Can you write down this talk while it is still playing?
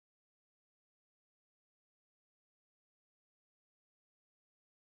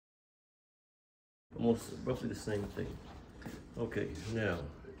almost roughly the same thing. Okay, now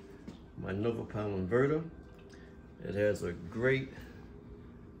my Novopal inverter. It has a great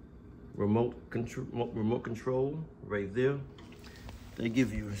remote control right there. They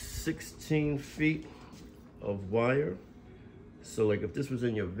give you 16 feet of wire. So like if this was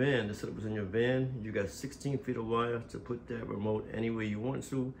in your van, this setup was in your van, you got 16 feet of wire to put that remote anywhere you want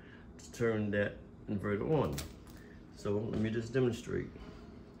to turn that inverter on. So let me just demonstrate.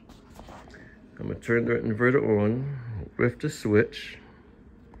 I'm gonna turn the inverter on with the switch.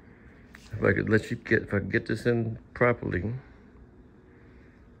 If I could get this in properly.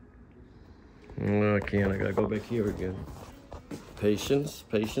 No, I can't. I gotta go back here again. Patience,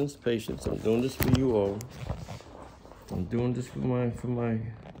 patience, patience. I'm doing this for you all. I'm doing this for my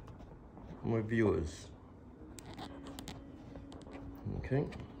viewers. Okay,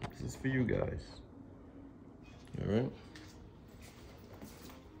 this is for you guys. All right.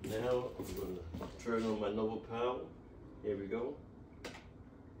 Now I'm gonna turn on my Novopal. Here we go.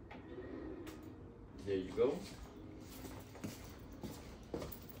 There you go.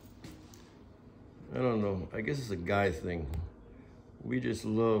 I don't know. I guess it's a guy thing. We just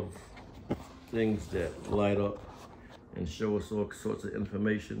love things that light up and show us all sorts of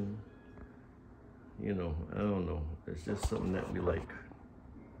information. You know, I don't know. It's just something that we like.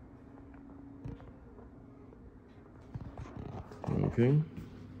 Okay.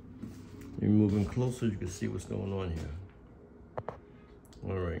 You're moving closer, you can see what's going on here.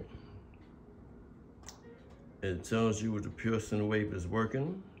 All right. It tells you what the pure sine wave is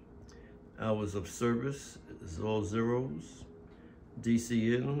working. Hours of service is all zeros.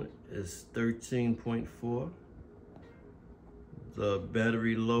 DC in is 13.4. The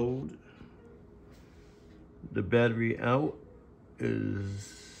battery load, the battery out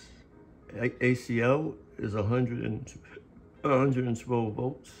is, AC out is 112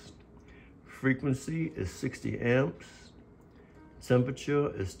 volts. Frequency is 60 amps.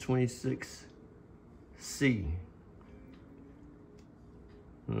 Temperature is 26 C.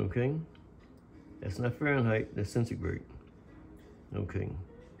 Okay, that's not Fahrenheit, that's centigrade. Okay,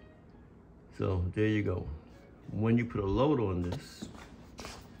 so there you go. When you put a load on this,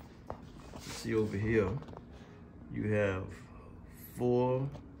 you see over here, you have four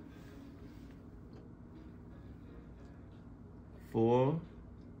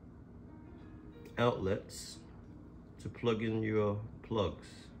outlets to plug in your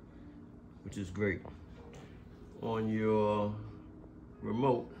plugs, which is great. On your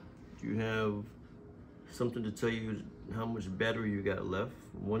remote, you have something to tell you how much battery you got left.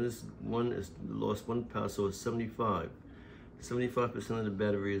 One is lost 1 power, so it's 75. 75% of the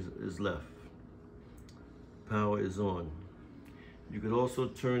battery is left. Power is on. You could also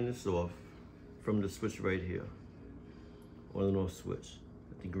turn this off from the switch right here, on and off switch.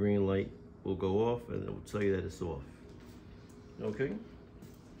 The green light will go off and it will tell you that it's off. Okay?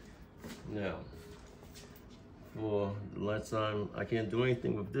 Now, for the last time, I can't do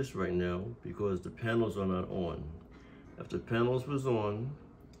anything with this right now because the panels are not on. If the panels was on,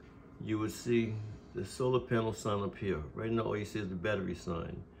 you would see the solar panel sign up here. Right now, all you see is the battery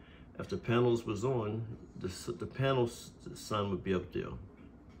sign. If the panels was on, the panels sign would be up there.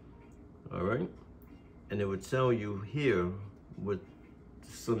 All right? And it would tell you here what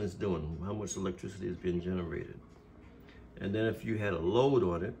the sun is doing, how much electricity is being generated. And then if you had a load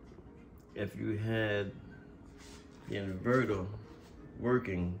on it, if you had the inverter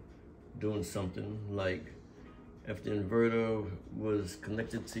working, doing something, like if the inverter was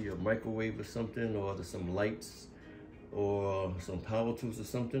connected to your microwave or something, or to some lights or some power tools or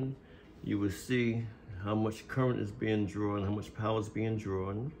something, you would see how much current is being drawn, how much power is being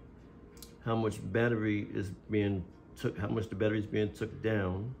drawn, how much battery is being took, how much the battery is being took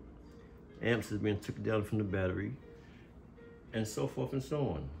down, amps is being took down from the battery, and so forth and so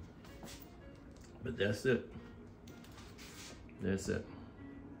on. But that's it. That's it.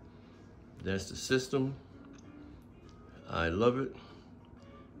 That's the system. I love it.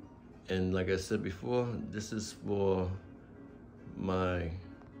 And like I said before, this is for my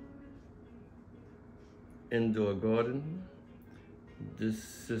indoor garden. This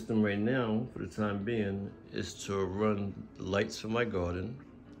system right now, for the time being, is to run lights for my garden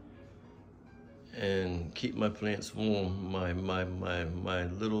and keep my plants warm. My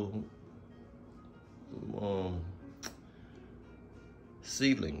little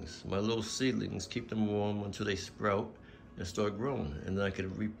seedlings, keep them warm until they sprout and start growing, and then I could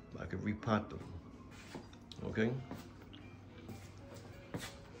repot them. Okay,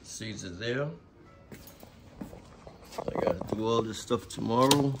 seeds are there. I gotta do all this stuff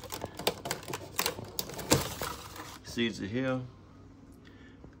tomorrow. Seeds are here.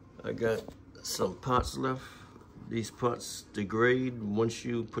 I got some pots left. These pots degrade once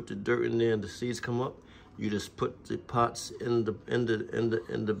you put the dirt in there and the seeds come up. You just put the pots in the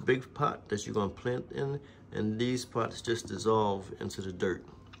big pot that you're gonna plant in, and these pots just dissolve into the dirt.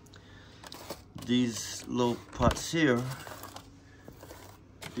 These little pots here,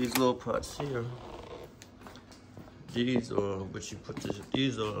 these are what you put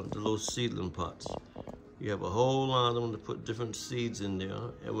these are the little seedling pots. You have a whole lot of them to put different seeds in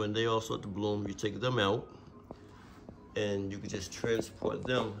there, and when they all start to bloom, you take them out and you can just transport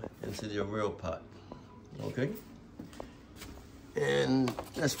them into your real pot. Okay? And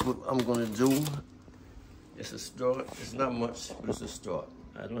that's what I'm gonna do. It's a start. It's not much, but it's a start.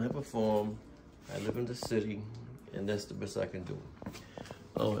 I don't have a farm. I live in the city, and that's the best I can do.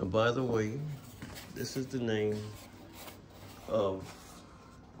 Oh, and by the way, this is the name of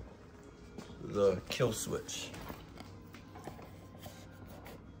the kill switch.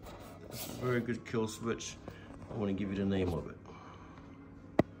 It's a very good kill switch. I want to give you the name of it.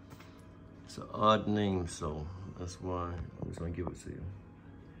 It's an odd name, so that's why I'm just going to give it to you.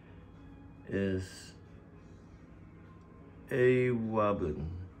 It's Awablin.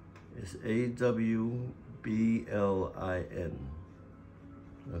 It's AWBLIN.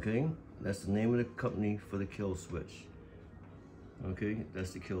 Okay? That's the name of the company for the kill switch. Okay?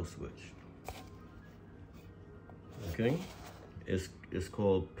 That's the kill switch. Okay? It's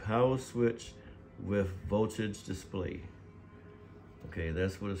called power switch with voltage display. Okay,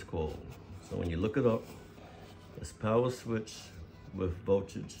 that's what it's called. So when you look it up, it's power switch with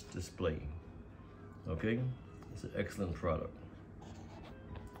voltage display. Okay? It's an excellent product.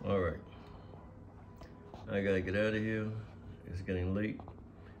 All right. I gotta get out of here. It's getting late.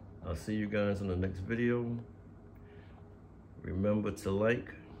 I'll see you guys in the next video. Remember to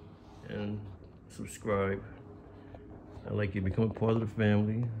like and subscribe. I'd like you to become a part of the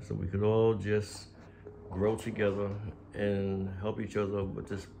family so we could all just grow together and help each other with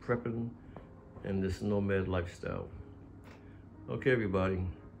this prepping and this nomad lifestyle. Okay, everybody,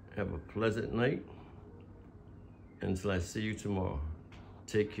 have a pleasant night. Until I see you tomorrow,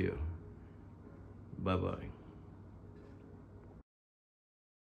 take care. Bye-bye.